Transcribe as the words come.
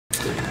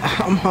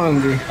I'm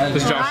hungry.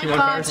 Does Josh want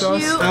fire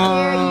sauce? Here you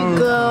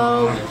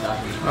go.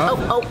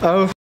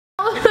 Oh.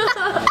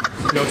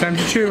 No time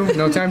to chew.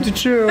 No time to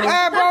chew.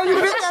 Hey, bro,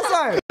 you missed that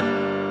side.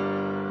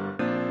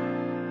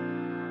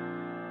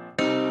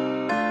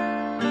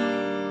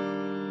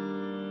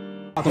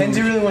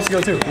 Kenzie really wants to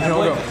go too. We can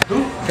all go.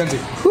 Who? Kenzie.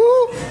 Who?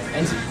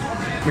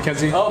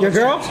 Mackenzie. Oh, your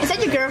girl? Is that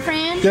your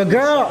girlfriend? Your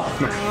girl.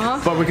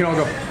 But we can all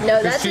go.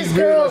 No, that's his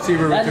girl. Let's see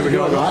where we can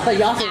all go.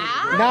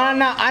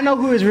 No. I know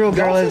who his real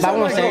girl is, but I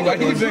won't say Why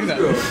do you it. keep saying that?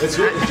 It's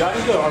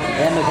Josh's girl.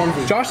 And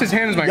Mackenzie. Josh's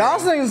hand is my girl.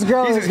 Y'all's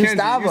girl He's is his Kenzie.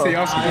 Gustavo.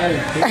 You say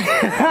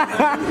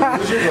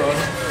Who's your girl?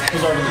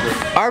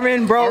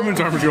 Armin, bro. Armin's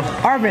girl.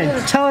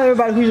 Armin, tell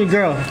everybody who's your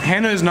girl.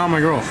 Hannah is not my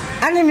girl.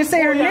 I didn't even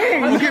say her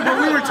name. Okay, but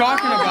we were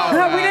talking about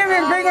that. We didn't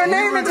even bring her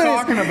name into this.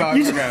 talking about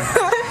You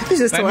it.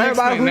 just told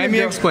everybody who Let me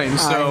your girl- explain.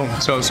 So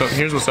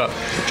here's what's up.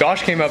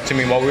 Josh came up to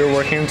me while we were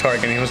working in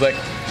Target and he was like,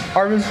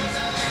 Arvin,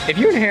 if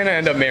you and Hannah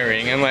end up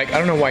marrying, and like, I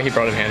don't know why he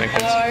brought up Hannah.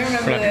 Oh, I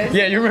remember this.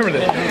 Yeah, you remember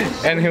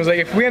this. And he was like,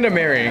 if we end up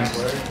marrying,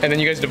 and then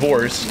you guys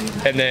divorce,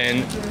 and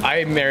then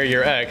I marry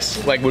your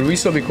ex, like, would we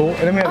still be cool? And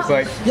then we had this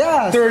like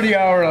Yes.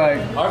 30-hour like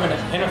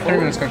 30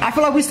 minutes. I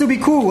feel like we still be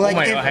cool. Like, Oh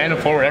my god, Hannah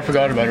forward. I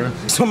forgot about her.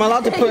 so am I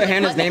allowed to put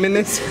Hannah's name in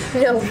this?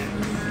 No.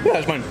 Yeah,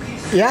 that's fine.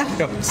 Yeah?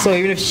 Yeah. So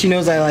even if she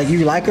knows that like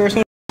you like her or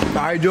something?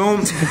 I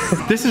don't.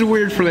 This is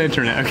weird for the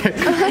internet. Okay.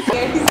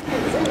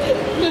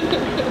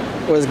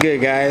 What's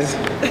good, guys?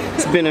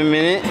 It's been a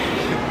minute.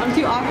 I'm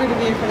too awkward to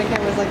be in front of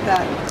cameras like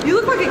that. You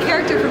look like a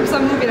character from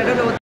some movie and I don't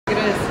know what the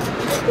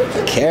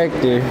it is.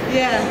 Character.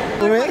 Yeah.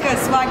 You look like a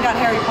swagged out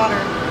Harry Potter.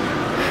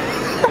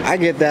 I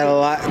get that a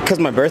lot because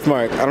my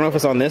birthmark. I don't know if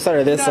it's on this side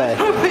or this side.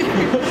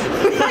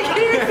 I can't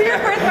even see your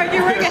birthmark.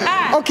 You're wearing a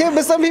hat. Okay,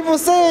 but some people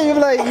say you're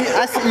like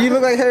you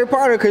look like Harry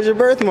Potter because your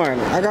birthmark.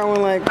 I got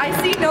one like I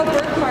see no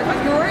birthmark.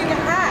 Like you're wearing a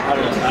hat.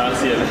 I don't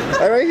see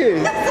it. right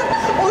here.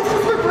 Oh, this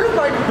is my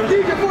birthmark.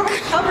 Dude, your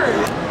forehead's covered.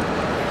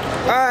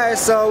 All right,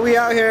 so we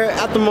out here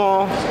at the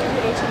mall.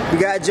 We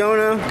got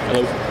Jonah,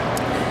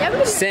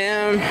 Hello.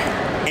 Sam,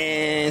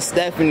 and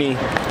Stephanie.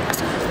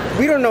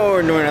 We don't know what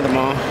we're doing at the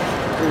mall.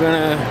 We're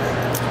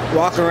gonna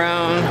walk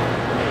around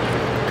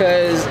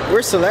because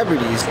we're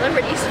celebrities.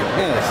 Celebrities.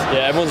 Yes.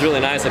 Yeah, everyone's really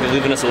nice. Like, they're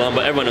leaving us alone,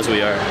 but everyone knows who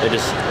we are. They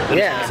just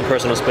Yeah. some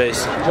personal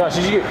space. Josh,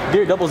 did you get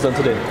your doubles done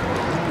today?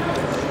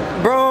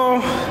 Bro,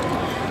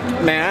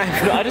 man,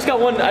 No, I just got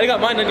one. I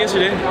got mine done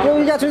yesterday. yo,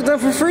 you got yours done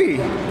for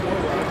free.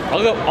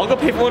 I'll go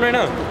pay for one right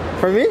now.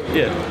 For me?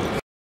 Yeah.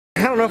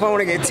 I don't know if I want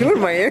to get two in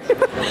my ear.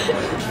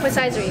 What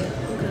size are you?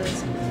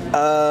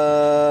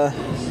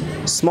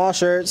 Small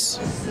shirts,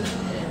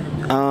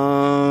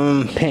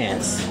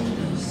 pants.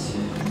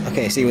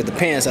 Okay, see with the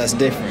pants, that's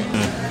different.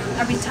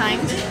 Are we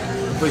timed?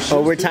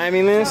 Oh, we're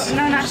timing this?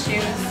 No, not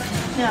shoes.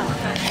 No.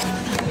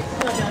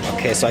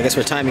 Okay, so I guess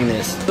we're timing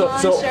this. So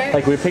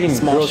like we're picking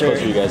Small girls' shirt.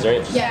 clothes for you guys,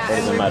 right? Yeah. That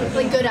doesn't matter.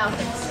 Like good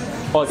outfits.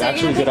 Oh, like So you're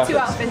actually gonna good pick two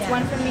outfits. outfits,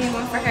 one for me and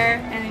one for her,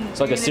 and then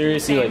So like a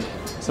seriously like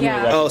something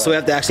Yeah. like Oh, so we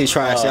have to actually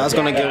try. See, I was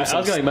gonna yeah, give I him some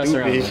was gonna like mess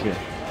around. stupid-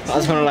 I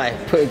was gonna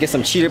like get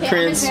some cheetah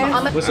prints.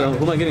 What's who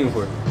am I getting it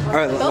for? All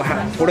right,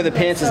 what are the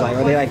pants like?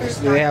 Are they like?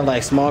 Do they have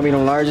like small,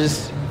 medium,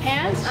 larges?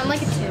 Pants? I'm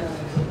like a 2.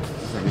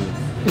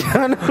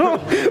 I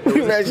know.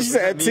 We actually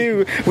said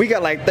two. We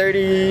got like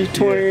 30,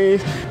 20.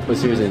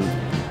 What's yours in?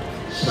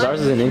 'Cause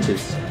ours is in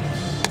inches.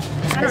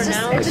 I don't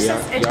know. It just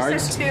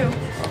Yards? says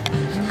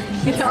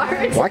 2.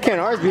 Yards? Why can't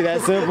ours be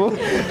that simple?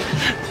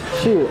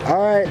 Shoot. All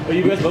right. Are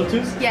you guys both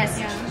twos? Yes.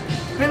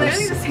 We're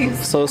literally the same.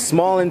 So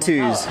small and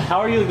twos. How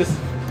are you like this?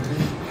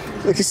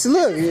 Look, just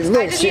her need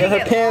to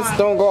get pants long.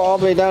 don't go all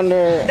the way down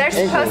there. They're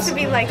supposed to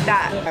be like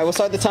that. All right, we'll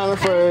start the timer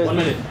for 1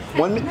 minute.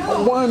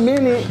 1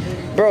 minute.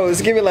 Bro,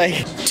 let's give it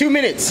like 2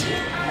 minutes.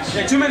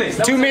 Yeah, 2 minutes.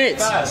 2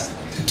 minutes. Fast.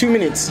 2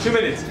 minutes. 2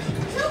 minutes.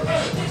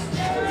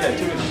 Yeah,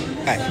 2 minutes.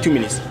 All right, 2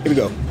 minutes. Here we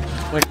go.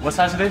 Wait, what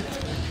size are they?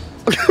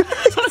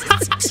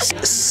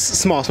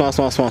 Small.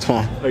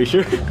 Are you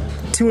sure?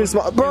 2 and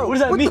small. Bro, What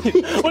does that mean?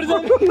 What does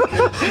that mean?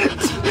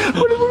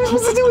 what are we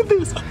supposed to do with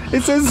this?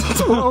 It says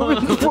 12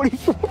 and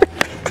 44.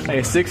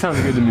 Hey, 6 sounds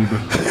good to me, bro.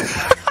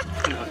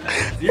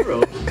 0?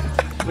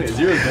 Wait,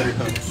 0 is better.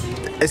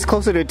 It's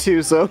closer to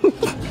 2, so.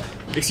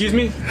 Excuse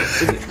me?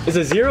 Is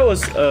a 0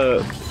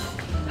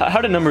 how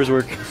do numbers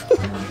work?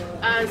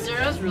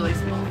 0 is really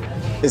small.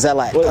 Is that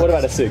like? What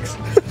about a 6?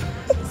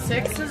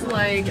 6 is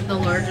like the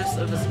largest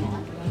of the small.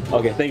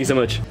 Okay, thank you so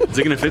much. Is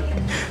it gonna fit?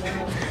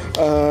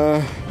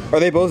 Are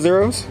they both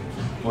zeros?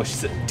 Well, she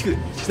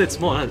said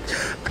small. I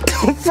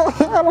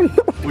don't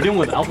know. We're dealing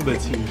with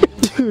alphabets here.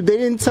 Dude, they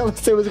didn't tell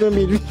us it was gonna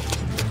be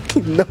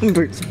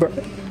numbers, bro.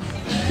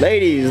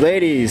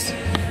 Ladies.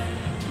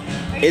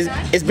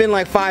 It's been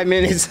like 5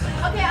 minutes. Okay,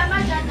 I'm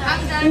not done now.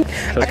 I'm done.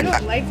 I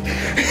don't like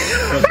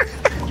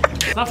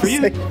It's not for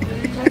you.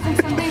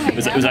 It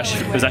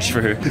was actually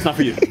for her. It's not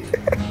for you.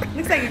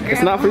 Looks like a girl.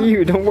 It's not for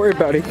you, don't worry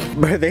about it.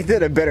 But they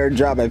did a better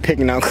job at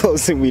picking out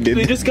clothes than we They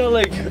did. just got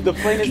like the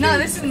plainest. No,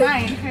 this is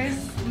mine. Hers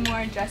is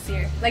more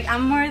dressier. Like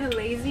I'm more the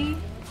lazy,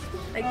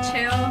 like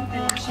chill,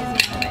 and she's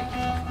more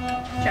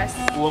like dress.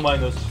 Who am I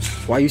those?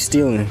 Why are you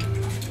stealing?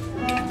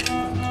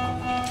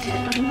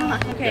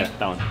 Okay. Yeah,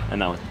 that one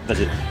and that one. That's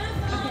it.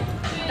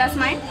 That's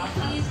mine?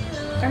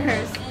 Or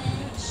hers?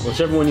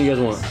 Whichever one you guys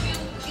want.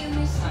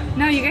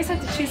 No, you guys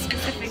have to choose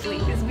specifically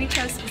because we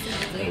chose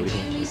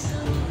specifically.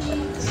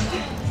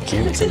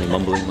 Something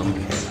mumbling.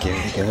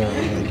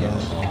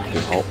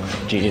 Oh,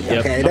 genius. Yep.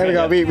 Okay, there we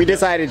go. We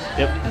decided.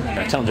 Yep.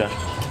 Alright, tell him, Josh.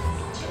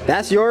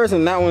 That's yours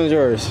and that one's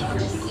yours.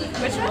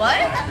 Which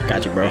what?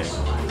 Got you, bro.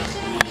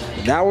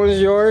 That one's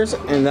yours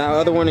and that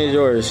other one is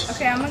yours.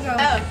 Okay, I'm gonna go.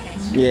 Oh.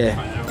 Yeah.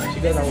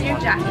 This is your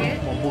jacket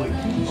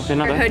Okay,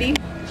 not or bad. hoodie.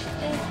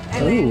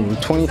 And then- Ooh,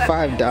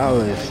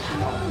 $25.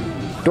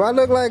 Do I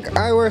look like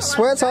I wear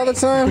sweats all the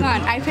Hold time?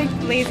 on, I picked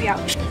lazy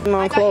outfit. On I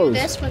got you clothes.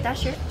 this with that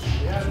shirt.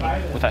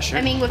 With that shirt.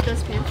 I mean, with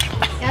those pants.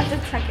 You have to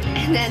tuck it in.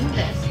 And then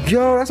this.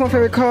 Yo, that's my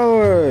favorite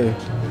color. Well,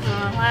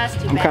 that's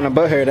too I'm bad. kind of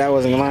butthurt that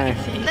wasn't mine.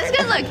 This is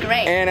gonna look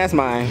great. And that's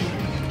mine.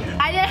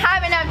 I didn't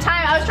have enough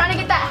time. I was trying to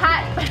get that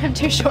hat, but I'm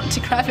too short to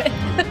grab it.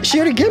 She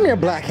already gave me a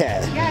black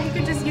hat. Yeah, you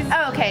could just use.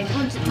 Oh, okay.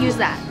 We'll just use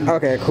that.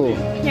 Okay, cool.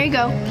 Here you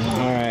go.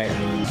 All right.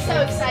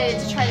 So excited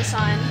to try this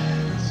on.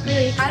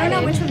 Really excited. I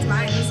don't know which one's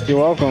mine. You're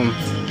welcome.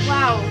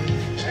 Wow.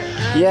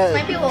 Yeah.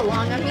 Might be a little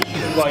long on me.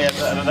 Well, yeah,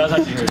 that's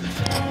actually hers.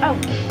 Oh.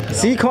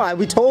 See, come on.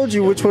 We told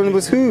you which one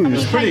was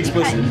whose. Pretty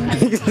explicit.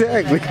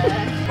 Exactly.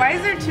 Why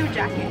is there two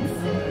jackets?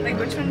 Like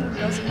which one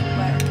goes with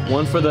what?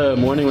 One for the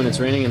morning when it's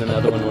raining, and then the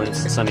other one when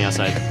it's sunny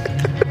outside.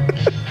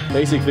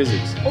 Basic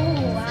physics. Oh,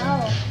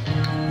 wow.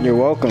 You're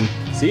welcome.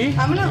 See?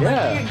 I'm gonna look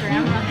Yeah. like a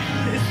grandma.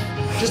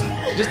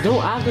 Just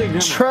don't act like grandma.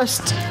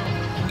 Trust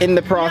in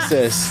the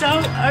process. So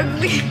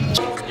ugly.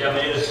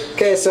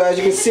 Okay, so as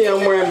you can see,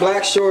 I'm wearing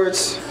black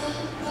shorts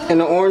and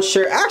an orange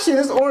shirt. Actually,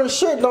 this orange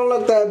shirt don't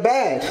look that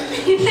bad.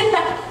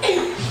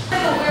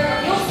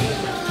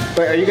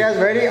 Wait, are you guys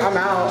ready? I'm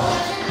out.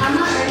 I'm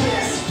not ready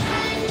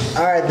yet.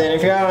 All right, then.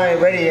 If you're not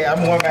ready yet,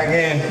 I'm going back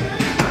in.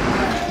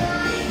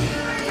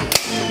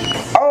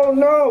 Oh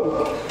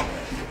no!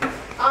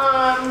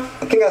 I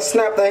think I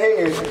snapped the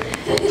hanger.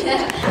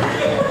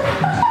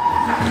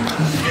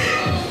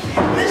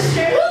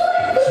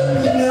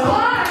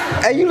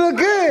 Hey, you look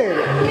good.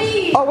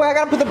 Oh wait, I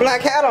gotta put the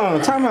black hat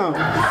on. Time out.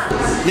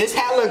 This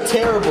hat looked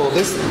terrible.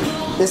 This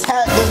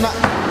hat does not.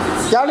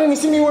 Y'all didn't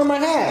see me wear my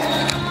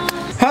hat.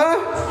 Huh?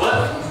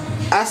 What?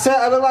 I said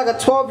I look like a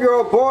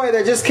 12-year-old boy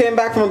that just came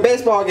back from a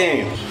baseball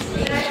game.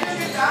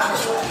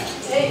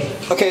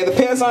 Okay, the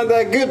pants aren't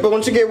that good, but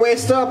once you get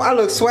waist up, I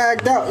look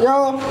swagged out,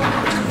 y'all.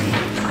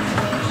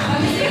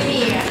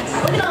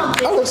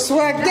 I look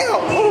swagged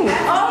out. Ooh.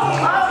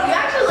 Oh, you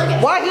actually look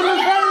at. Why he look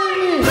better than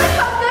me? Look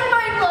how good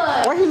mine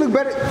looks. Why he look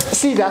better?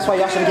 See, that's why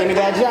y'all should have gave me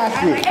that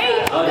jacket.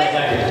 Hey,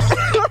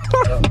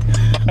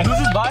 And who's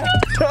this by?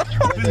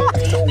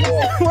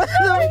 What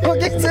the fuck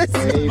is this?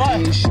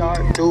 Baby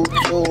shark do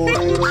do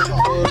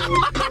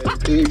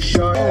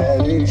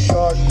Daddy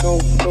shark do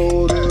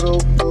do do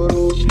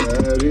do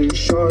Daddy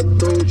shark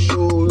do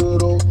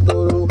do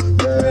do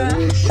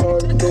Daddy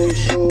shark do do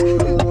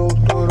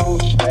do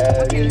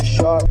Daddy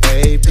shark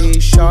Baby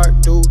shark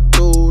do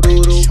do do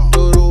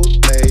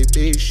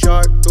Baby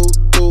shark do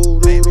do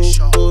do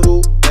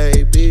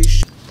Baby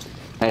shark.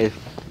 Hey, you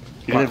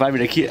gonna invite me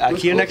to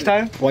IKEA next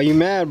time? Why you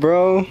mad,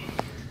 bro?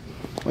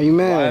 Why you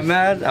mad? I'm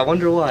mad. I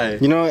wonder why.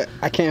 You know what?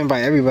 I can't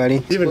invite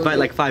everybody. You invite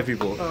like 5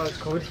 people.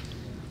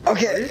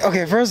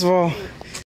 Okay, first of all,